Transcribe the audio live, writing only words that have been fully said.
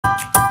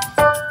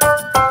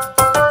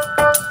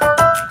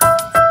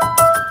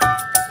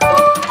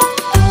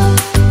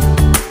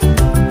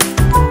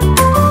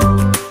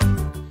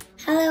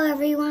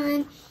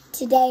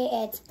Today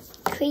it's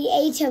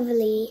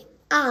Creatively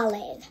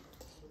Olive.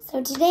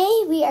 So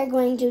today we are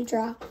going to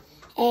draw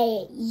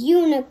a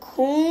unicorn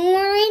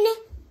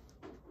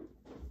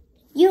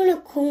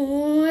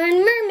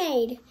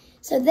mermaid.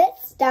 So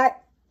let's start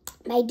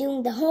by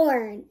doing the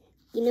horn.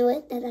 You know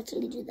what? Let's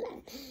actually do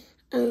that.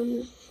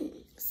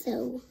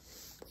 So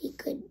we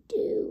could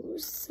do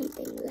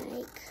something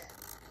like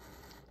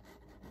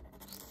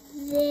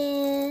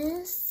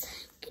this.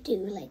 We could do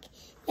like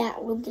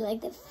that. Will be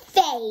like the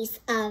face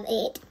of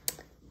it.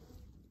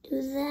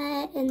 Do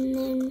that and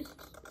then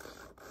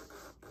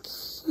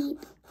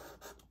keep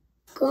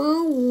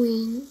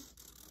going.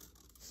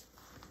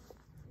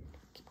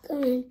 Keep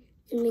going.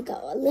 And we go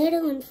a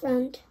little in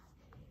front.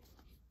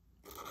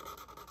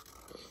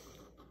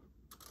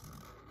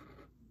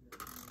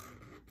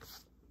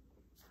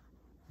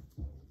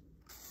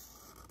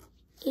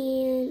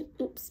 And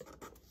oops.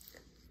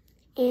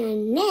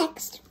 And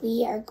next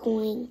we are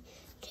going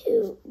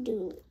to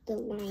do the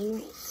line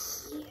right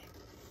here.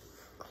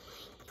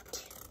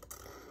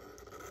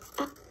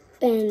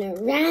 And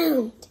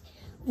around.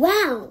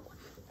 Wow,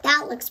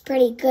 that looks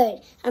pretty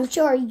good. I'm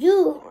sure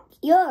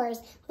yours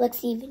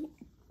looks even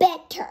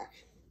better.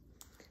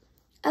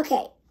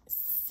 Okay,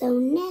 so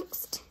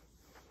next,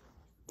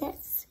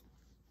 let's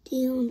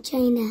do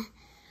China.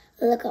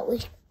 Look what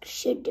we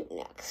should do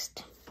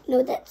next.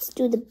 No, let's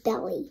do the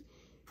belly.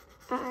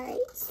 Alright,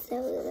 so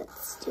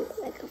let's do it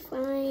like a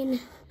fine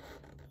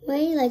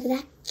way, like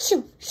that.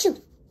 Shoot, shoot,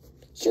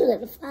 shoot,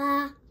 little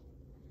fly.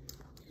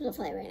 There's a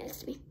fly right next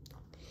to me.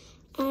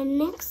 And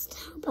next,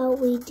 how about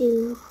we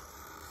do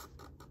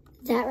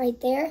that right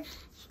there?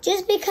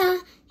 Just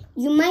because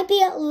you might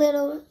be a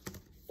little,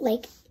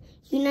 like,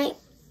 you might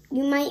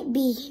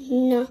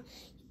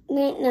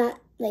not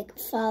like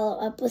follow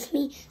up with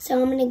me.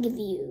 So I'm gonna give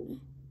you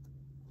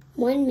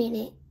 1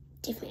 minute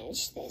to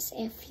finish this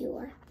if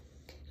you're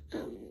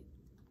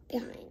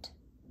behind.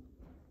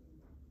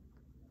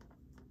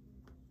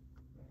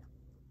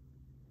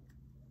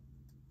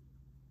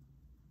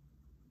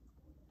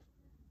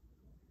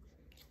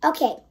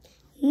 Okay,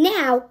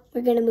 now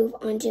we're going to move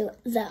on to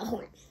the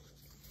horn.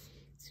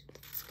 So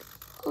let's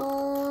go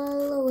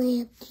all the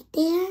way up to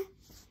there.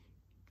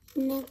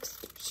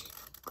 Next, we should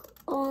go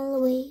all the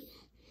way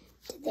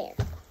to there.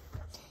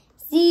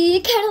 See,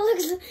 it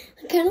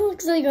kind of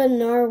looks like a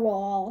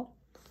narwhal.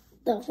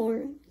 The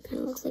horn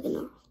kind of looks like a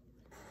narwhal.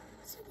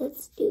 So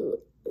let's do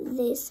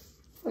this.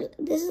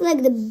 This is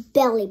like the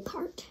belly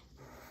part.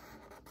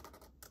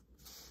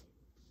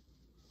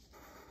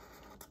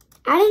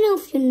 I don't know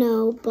if you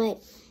know,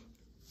 but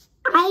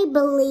I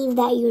believe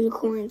that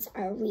unicorns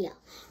are real.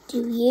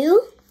 Do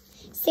you?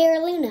 Sarah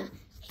Luna,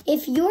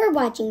 if you're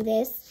watching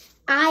this,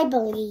 I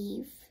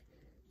believe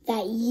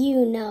that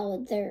you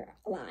know they're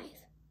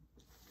alive.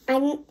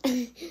 I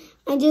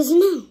just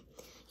know.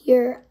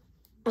 You're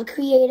a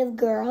creative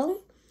girl.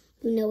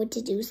 You know what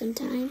to do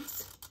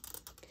sometimes.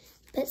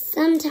 But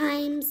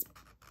sometimes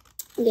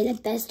you're the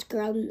best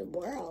girl in the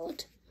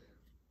world.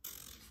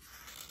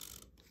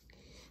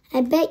 I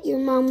bet your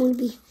mom will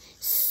be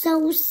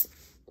so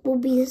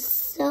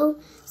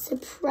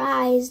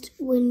surprised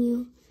when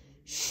you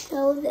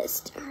show this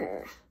to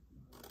her.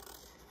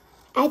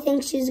 I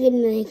think she's gonna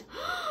be like,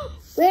 oh,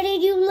 where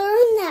did you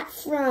learn that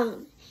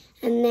from?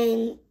 And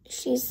then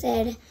she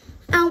said,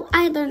 oh,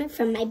 I learned it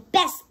from my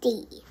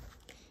bestie.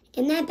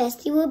 And that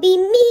bestie will be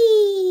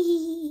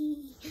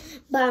me.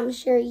 But I'm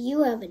sure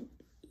you have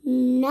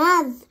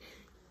another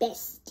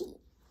bestie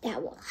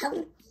that will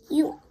help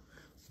you.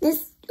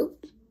 Let's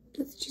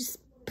just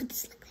put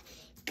this like that.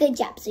 Good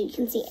job, so you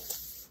can see it.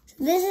 So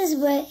this is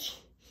what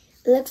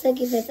it looks like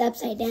if it's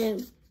upside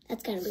down.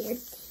 That's kind of weird.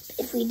 But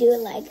if we do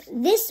it like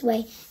this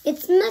way,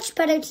 it's much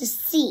better to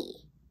see.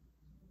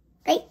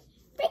 Right?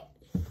 Right.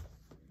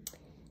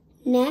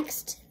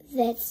 Next,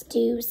 let's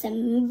do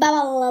some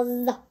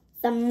bubbles.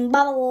 Some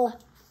bubble.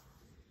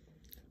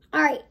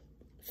 Alright,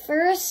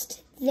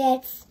 first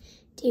let's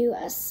do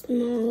a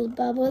small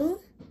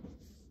bubble.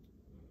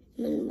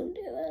 And then we'll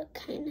do a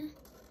kind of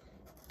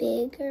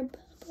bigger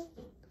bubble.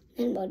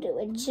 Then we'll do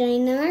a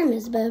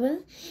ginormous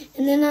bubble.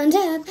 And then on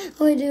top,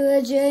 we'll do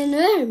a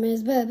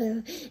ginormous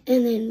bubble.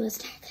 And then we'll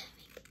start that.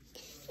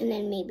 And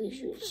then maybe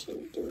we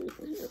should do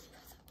another.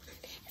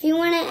 If you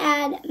want to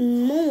add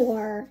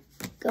more,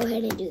 go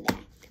ahead and do that.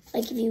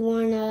 Like if you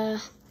want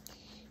to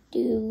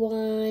do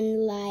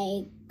one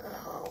like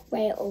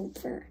right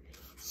over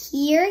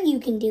here, you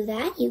can do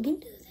that. You can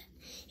do that.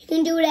 You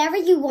can do whatever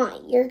you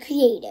want. You're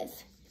creative.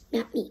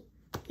 Not me.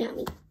 Not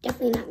me.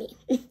 Definitely not me.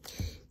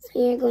 So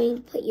you're going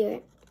to put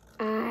your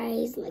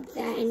eyes like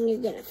that, and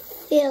you're going to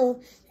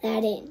fill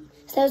that in.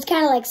 So it's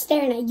kind of like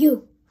staring at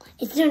you.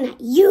 It's staring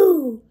at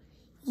you.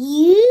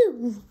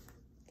 You.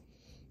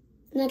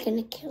 I'm not going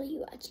to kill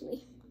you,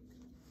 actually.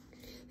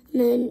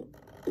 And then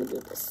we'll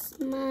do the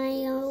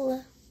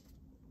smile.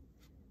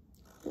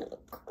 Little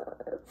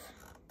curve.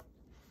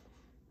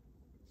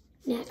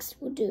 Next,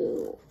 we'll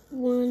do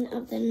one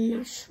of the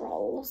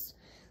nostrils.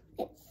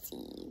 Let's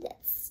see.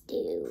 Let's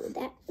do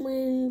that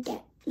one,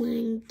 that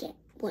one, that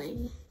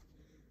one,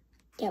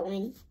 that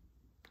one,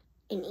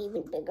 and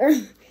even bigger.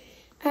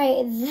 All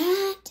right,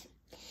 that.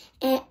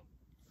 And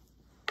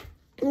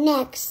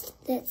next,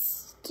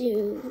 let's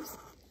do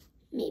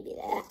maybe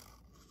that.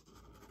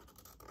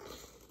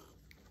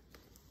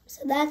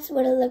 So that's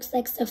what it looks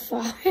like so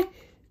far.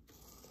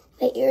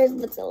 The ears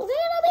looks a little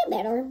bit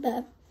better,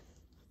 but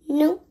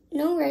no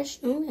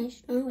rush, no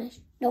rush, no rush.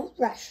 Don't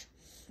rush.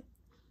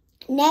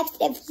 Next,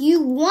 if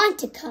you want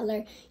to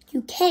color,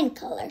 you can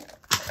color.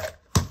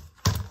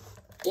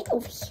 Get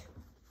over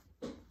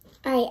here.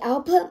 All right,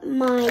 I'll put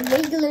my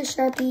regular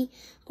Sharpie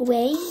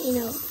away,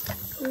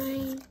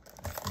 line.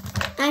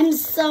 I'm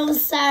so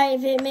sorry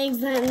if it makes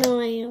that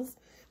noise.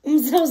 I'm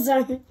so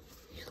sorry.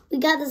 We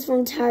got this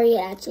from Target,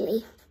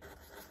 actually.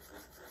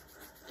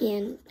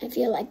 And I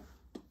feel like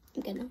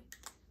I'm gonna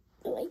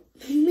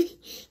give you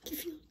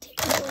a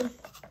terrible.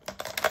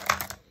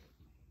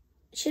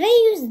 Should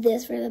I use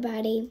this for the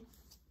body?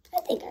 I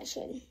think I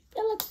should. It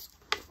looks.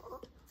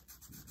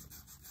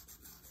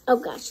 Oh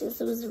gosh, this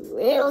was a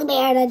really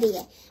bad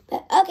idea.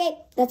 But okay,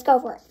 let's go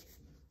for it.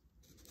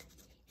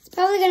 It's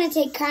probably gonna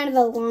take kind of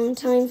a long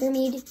time for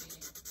me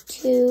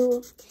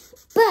to.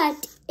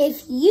 But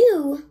if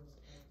you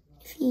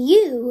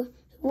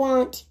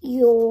want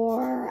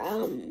your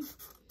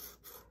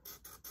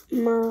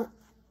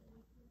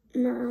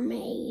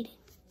mermaid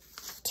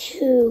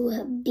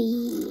to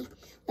be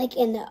like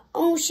in the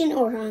ocean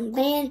or on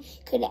land,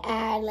 could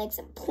add like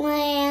some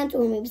plants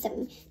or maybe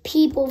some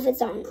people if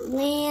it's on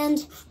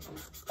land,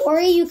 or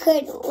you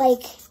could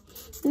like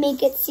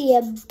make it see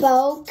a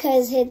boat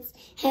because its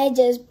head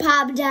just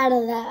popped out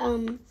of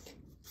the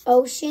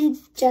ocean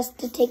just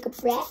to take a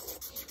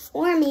breath,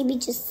 or maybe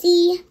just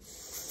see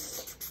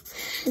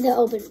the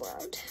open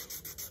world.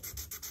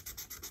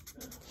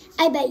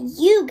 I bet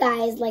you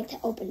guys like the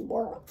open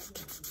world.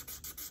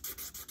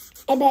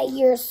 I bet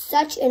you're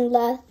such in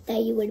love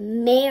that you would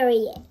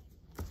marry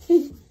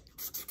it.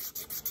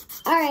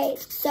 Alright,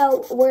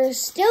 so we're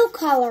still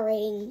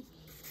coloring,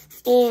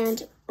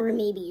 or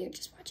maybe you're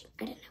just watching.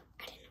 I don't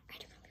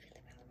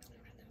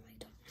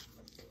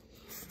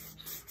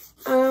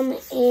know.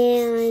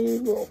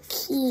 And we'll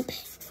keep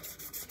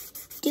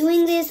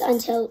doing this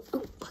until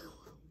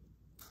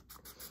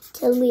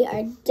we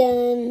are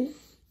done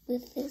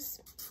with this.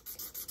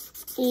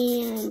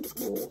 And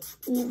we'll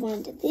move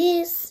on to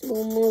this.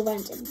 We'll move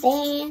on to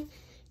that.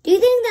 Do you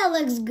think that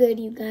looks good,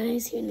 you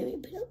guys? Here, let me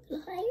put it a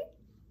little higher.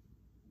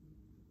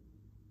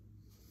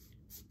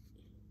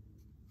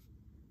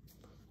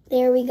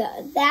 There we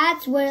go.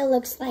 That's what it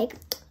looks like.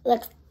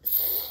 Looks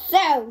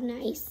so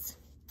nice.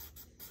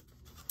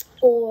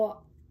 Or,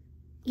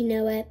 you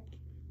know what?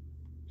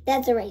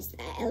 Let's erase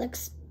that. It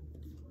looks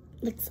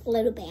a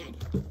little bad.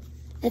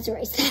 Let's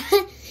erase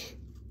that.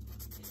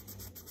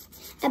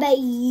 I bet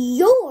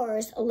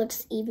yours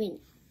looks even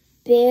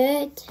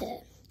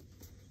better.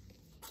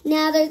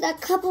 Now, there's a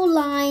couple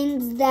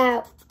lines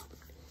that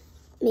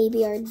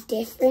maybe are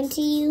different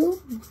to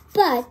you,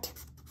 but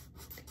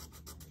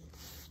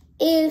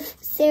if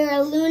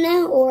Sarah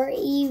Luna or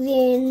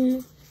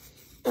even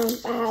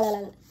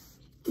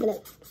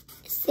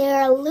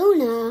Sarah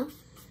Luna,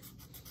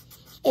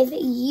 if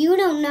you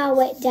don't know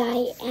what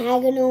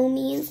diagonal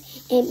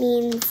means, it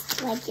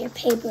means like your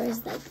paper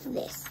is like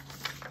this.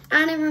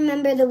 I don't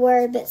remember the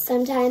word, but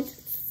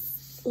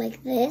sometimes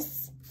like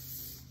this.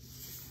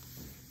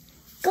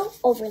 Go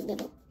over,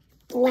 little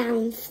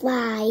brown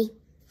fly.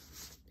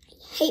 I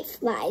hate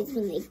flies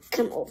when they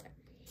come over.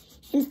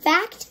 In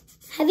fact,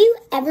 have you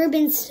ever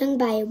been stung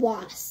by a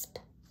wasp?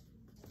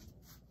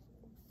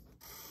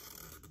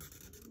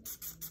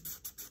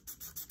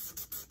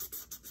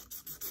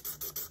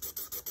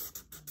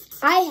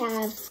 I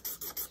have.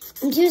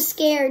 I'm too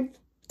scared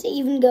to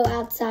even go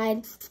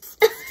outside.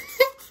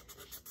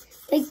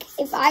 Like,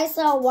 if I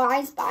saw a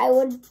wasp, I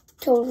would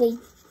totally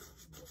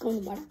go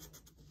in the water.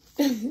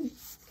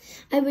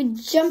 I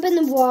would jump in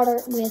the water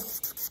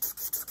with,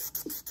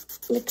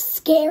 like,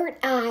 scared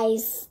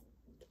eyes,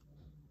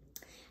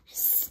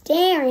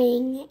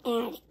 staring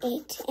at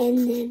it,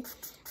 and then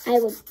I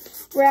would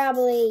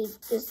probably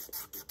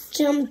just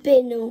jump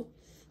in, no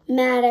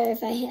matter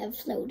if I have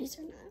floaties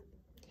or not.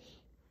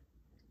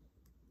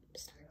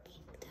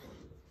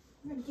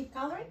 You want to keep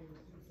coloring?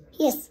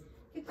 Yes.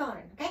 Keep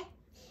coloring, okay?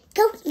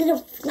 Go, little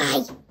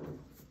fly.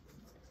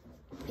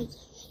 I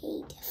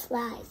hate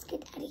flies.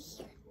 Get out of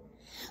here.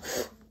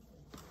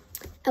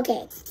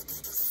 Okay,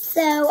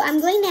 so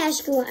I'm going to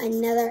ask you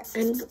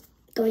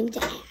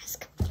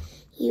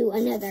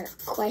another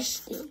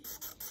question.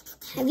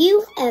 Have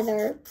you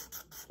ever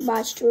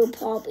watched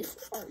RuPaul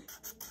before?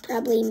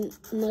 Probably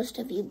most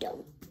of you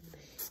don't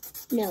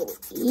know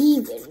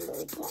even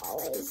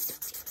RuPaul is.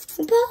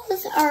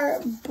 RuPaul's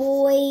are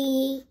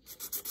boy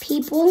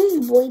people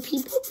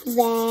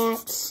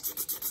that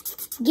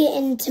get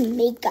into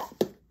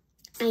makeup.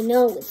 I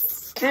know,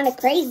 it's kind of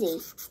crazy.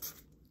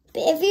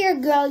 But if you're a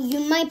girl, you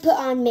might put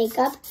on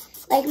makeup.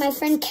 Like my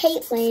friend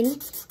Caitlin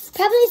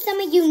Probably some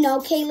of you know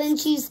Caitlin.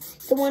 She's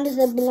the one with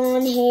the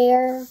blonde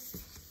hair.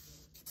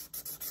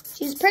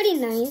 She's pretty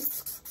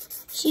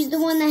nice. She's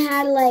the one that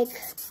had like,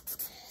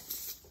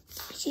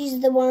 she's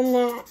the one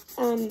that,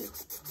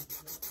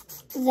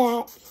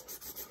 that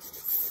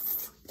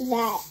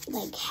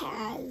like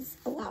has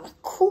a lot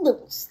of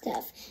cool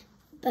stuff,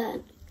 but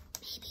maybe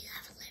you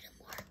have a little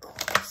more cool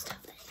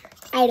stuff there.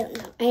 I don't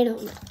know. I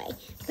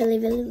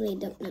really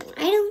don't know.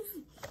 I don't know.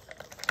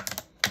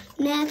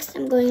 Next,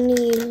 I'm going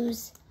to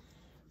use,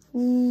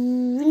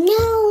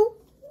 no,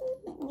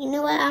 you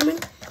know what, I'm going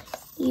to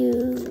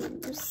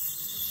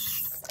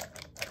use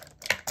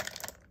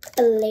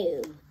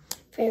blue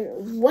for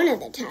one of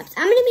the tops.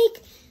 I'm going to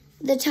make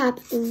the top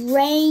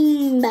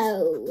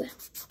rainbow,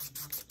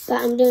 but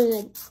I'm doing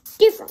a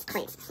different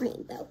kind of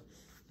rainbow.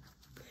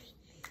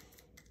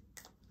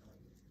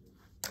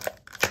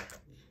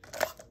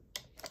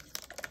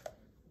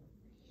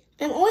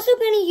 I'm also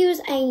going to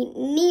use a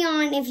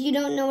neon. If you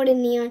don't know what a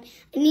neon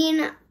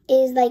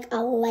is, like a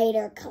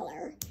lighter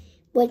color,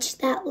 which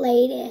that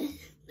lighter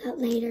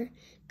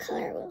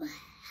color will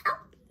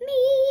help me.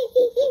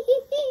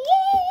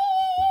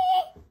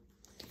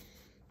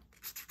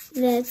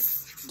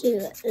 Let's do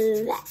that.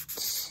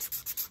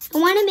 I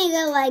want to make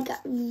it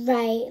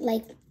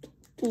like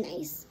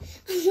nice.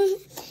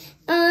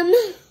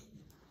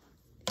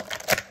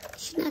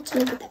 She's not too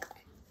good at that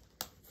color.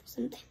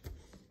 Something.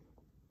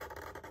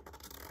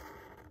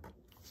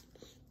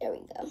 There we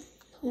go.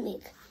 I'll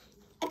make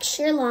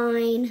extra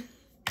line.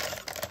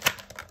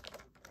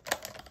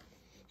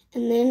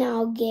 And then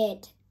I'll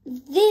get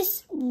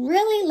this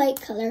really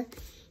light color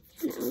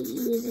and I'll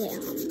use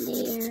it on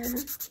there.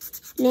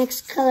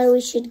 Next color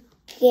we should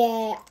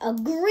get a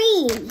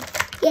green.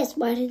 Yes,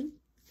 why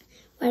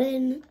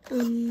didn't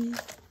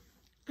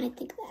I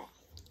think that?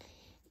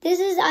 This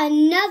is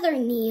another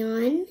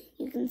neon,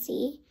 you can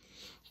see.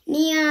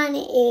 Neon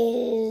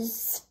is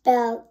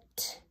spelled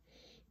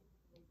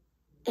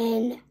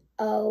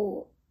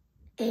N-O-N-E-O-N.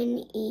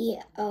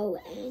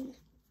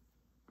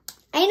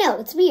 I know,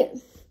 it's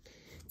weird.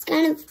 It's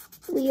kind of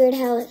weird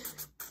how it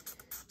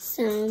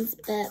sounds,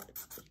 but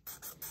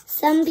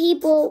some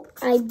people,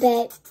 I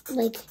bet,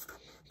 like,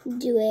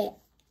 do it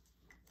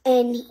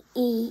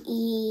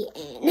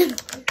N-E-E-N.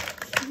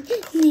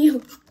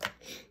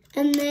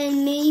 And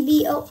then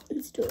maybe,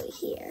 let's do it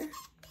here.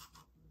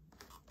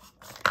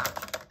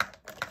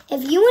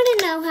 If you want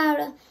to know how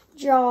to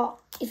draw,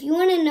 if you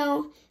want to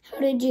know how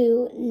to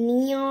do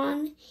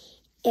neon,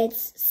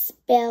 it's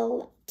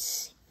spelled,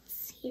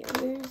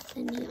 here's the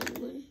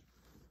neon one.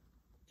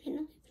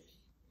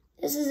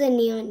 This is a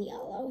neon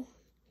yellow.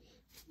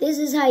 This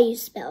is how you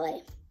spell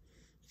it.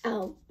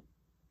 I'll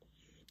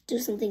do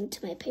something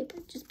to my paper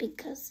just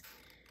because.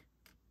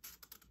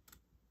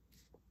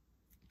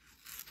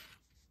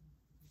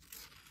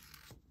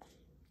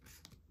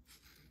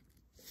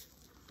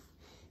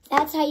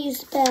 That's how you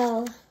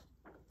spell.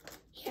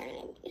 Here,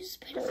 let me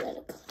just put a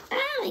little.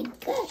 Oh my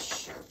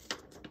gosh.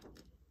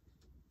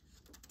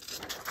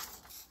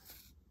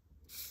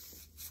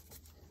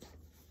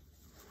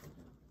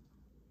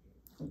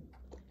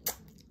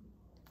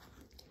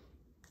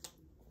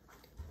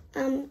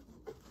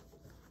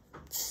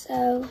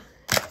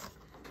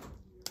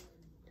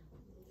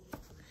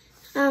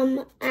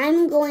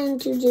 I'm going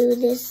to do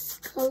this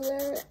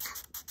color,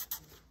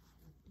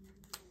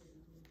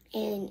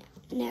 and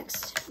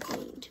next I'm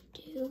going to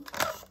do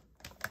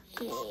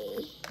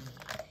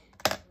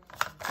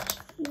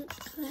what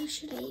color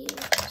should I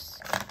use?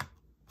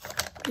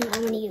 No,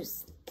 I'm going to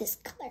use this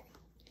color.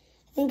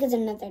 I think it's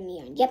another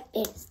neon. Yep,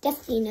 it's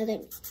definitely another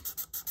neon.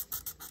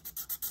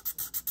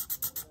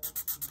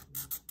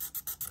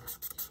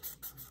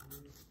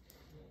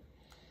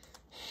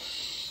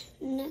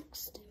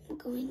 Next, I'm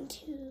going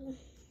to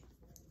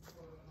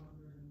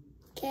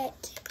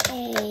get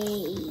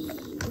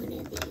one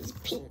of these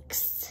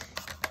pinks.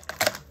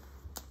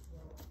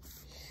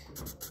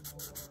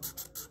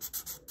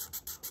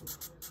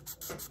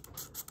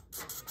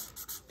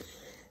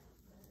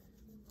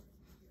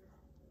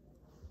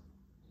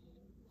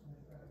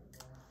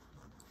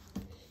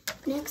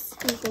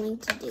 Next, I'm going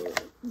to do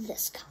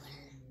this color.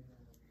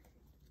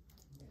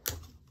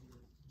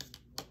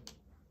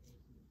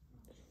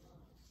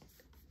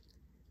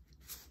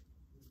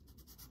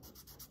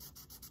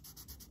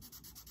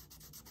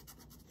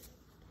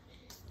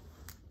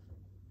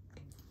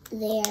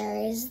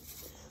 There's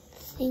the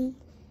thing.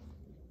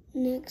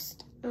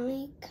 Next,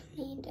 I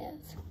kind of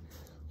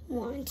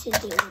want to do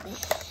the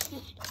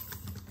head.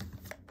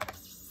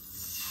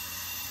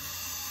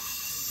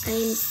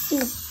 I'm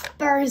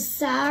super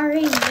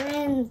sorry,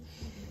 friends.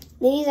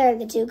 These are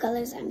the two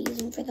colors I'm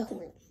using for the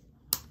horn.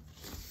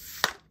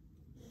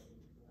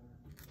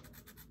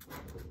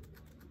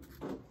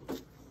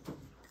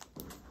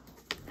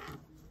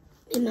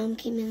 My mom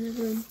came in the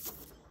room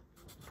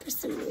for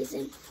some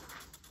reason.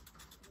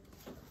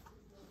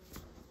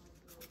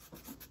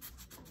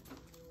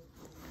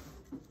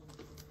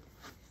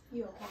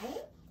 You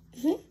okay?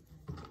 Mm-hmm.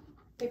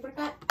 Paper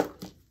cut?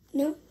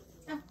 No.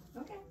 Oh,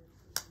 okay.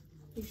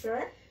 You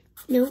sure?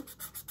 No.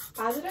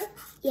 Positive?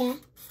 Yeah.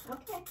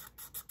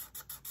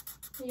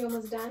 Are you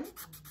almost done?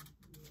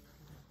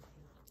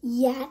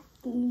 Yeah,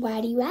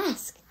 why do you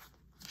ask?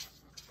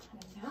 I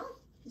don't know.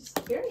 I'm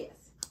just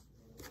curious.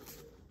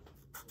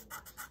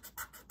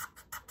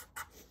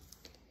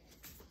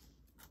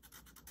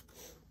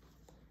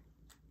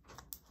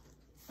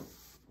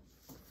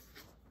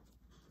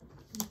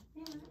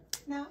 Yeah.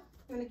 No?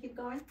 You want to keep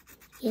going?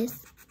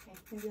 Yes. Okay,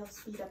 maybe I'll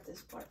speed up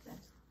this part then.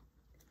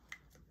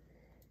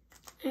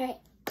 All right.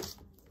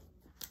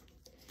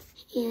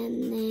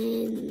 And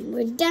then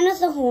we're done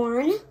with the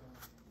horn.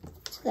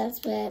 So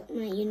that's what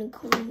my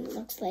unicorn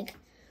looks like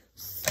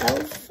so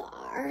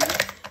far.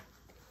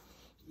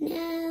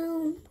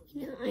 Now,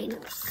 I know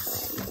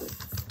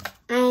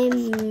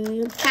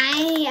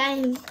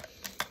I'm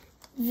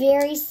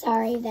very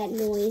sorry that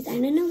noise. I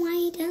don't know why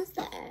he does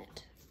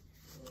that.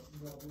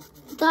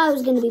 I thought it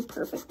was going to be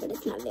perfect, but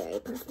it's not very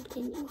perfect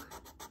anymore.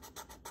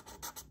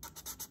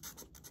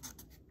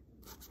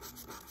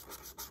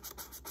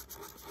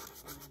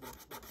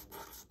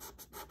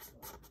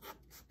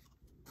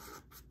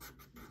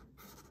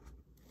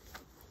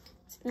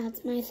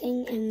 That's my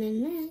thing, and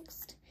then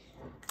next,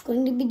 I'm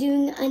going to be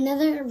doing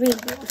another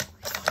rainbow.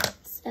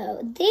 So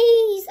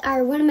these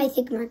are one of my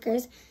thick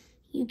markers.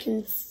 You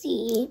can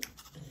see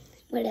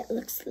what it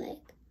looks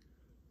like.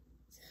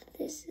 So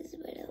this is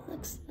what it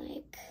looks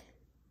like.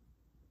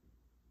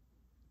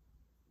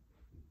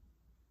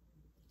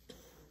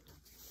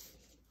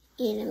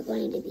 And I'm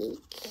going to be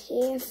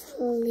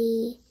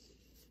carefully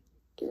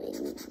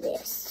doing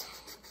this.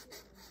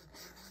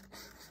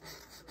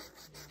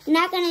 I'm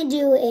not going to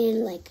do it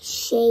in like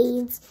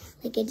shades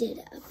like I did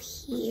up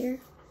here.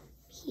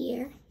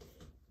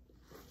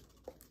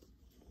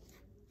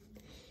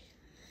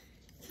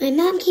 My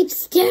mom keeps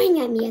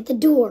staring at me at the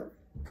door.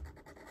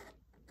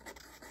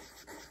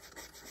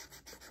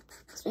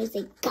 So I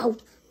say, go.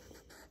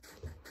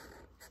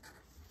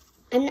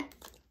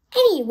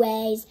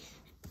 Anyways,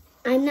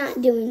 I'm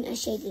not doing a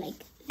shade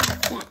like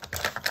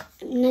that.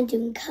 I'm not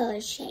doing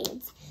color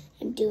shades.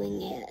 I'm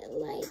doing it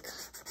like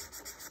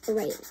a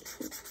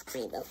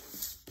rainbow.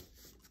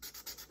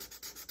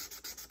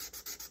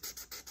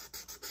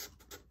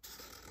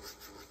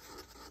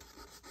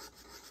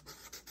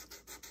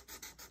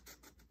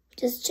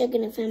 Just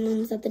checking if my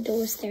mom's at the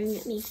door staring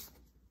at me.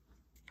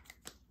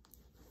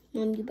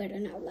 Mom, you better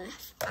not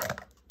laugh.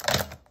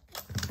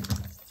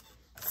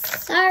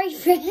 Sorry,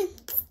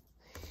 friends.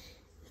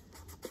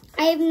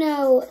 I have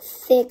no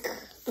thick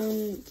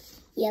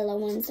yellow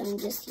ones, so I'm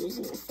just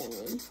using a thin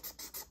one.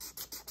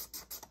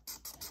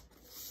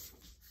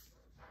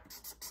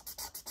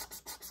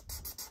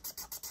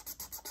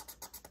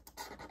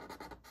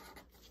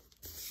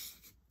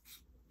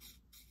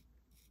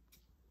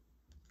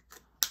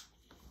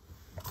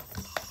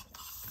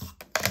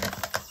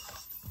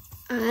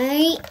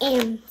 I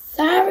am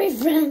sorry,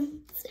 friends.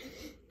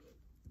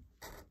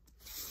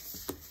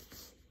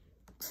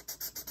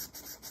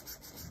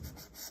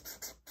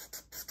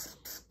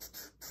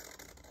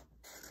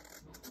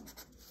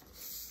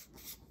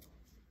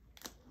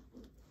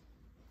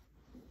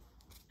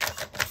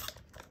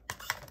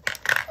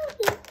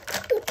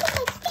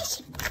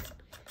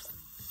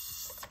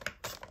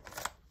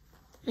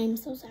 I'm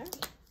so sorry.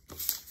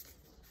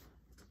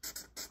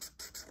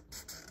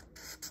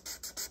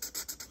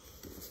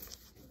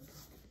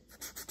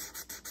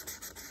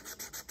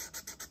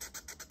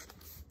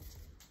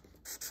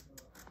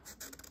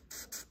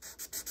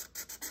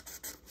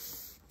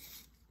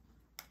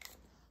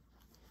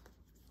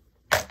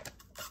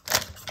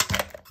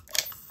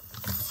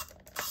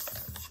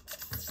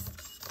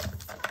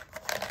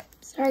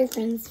 Sorry,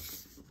 friends.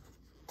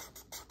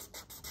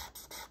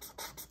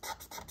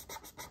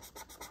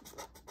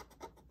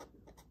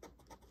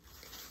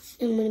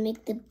 I'm gonna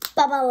make the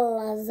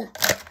bubbles.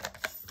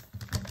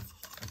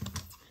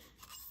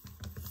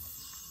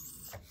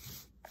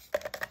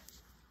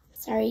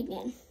 Sorry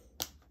again.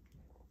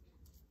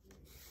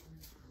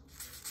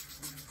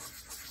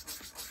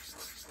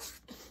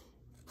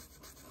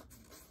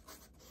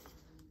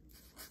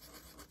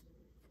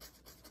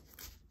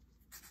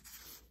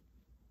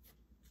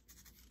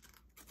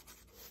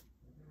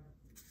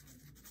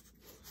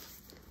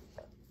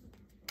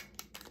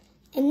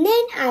 And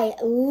then I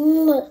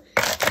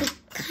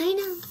kind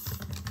of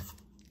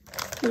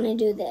want to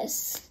do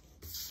this.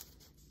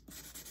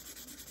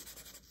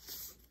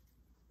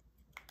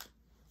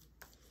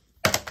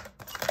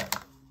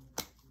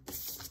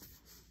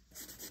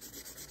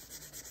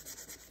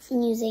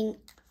 I'm using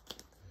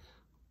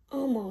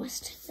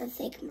almost the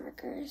thick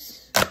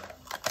markers.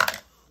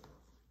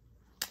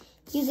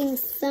 Using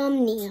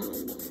some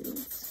neon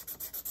ones.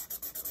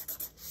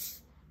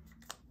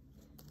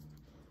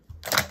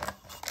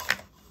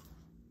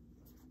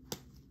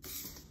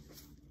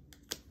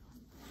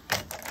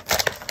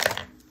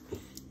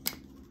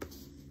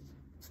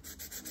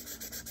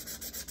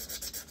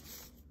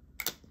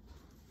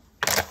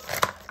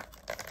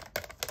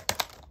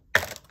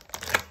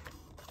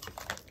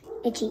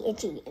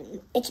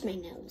 Itch my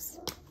nose.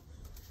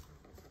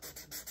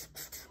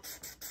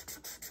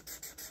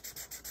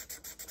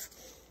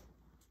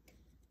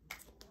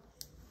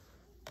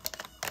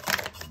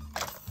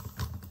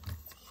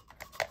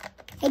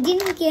 I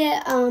didn't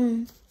get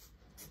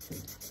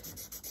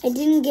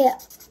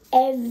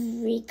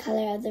every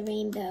color of the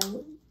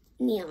rainbow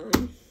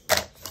neon.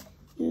 I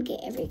didn't get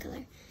every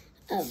color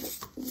of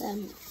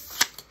them.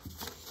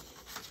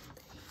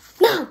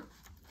 No!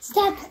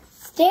 Stop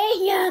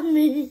staring at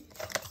me!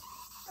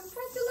 I'm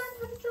trying to learn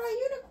how to draw a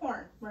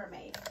unicorn,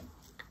 mermaid.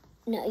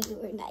 No, you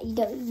were not. You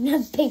don't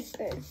have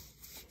paper.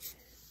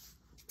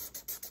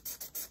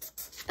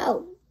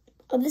 Oh,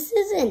 this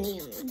is a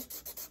neon.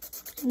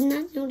 I did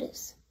not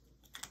notice.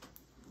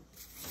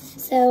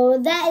 So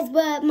that is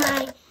what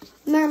my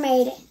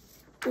mermaid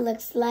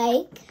looks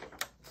like.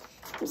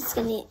 I'm just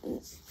gonna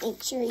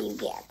make sure you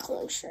get a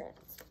closer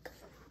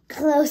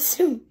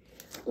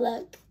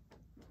look.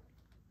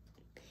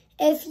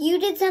 If you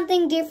did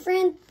something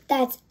different,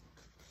 that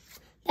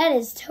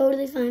is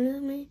totally fine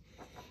with me.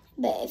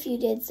 But if you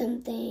did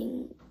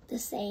something the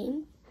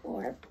same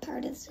or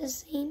part of the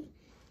same,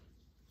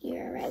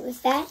 you're all right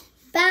with that.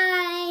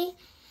 Bye.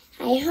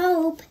 I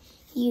hope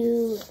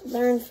you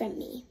learn from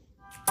me.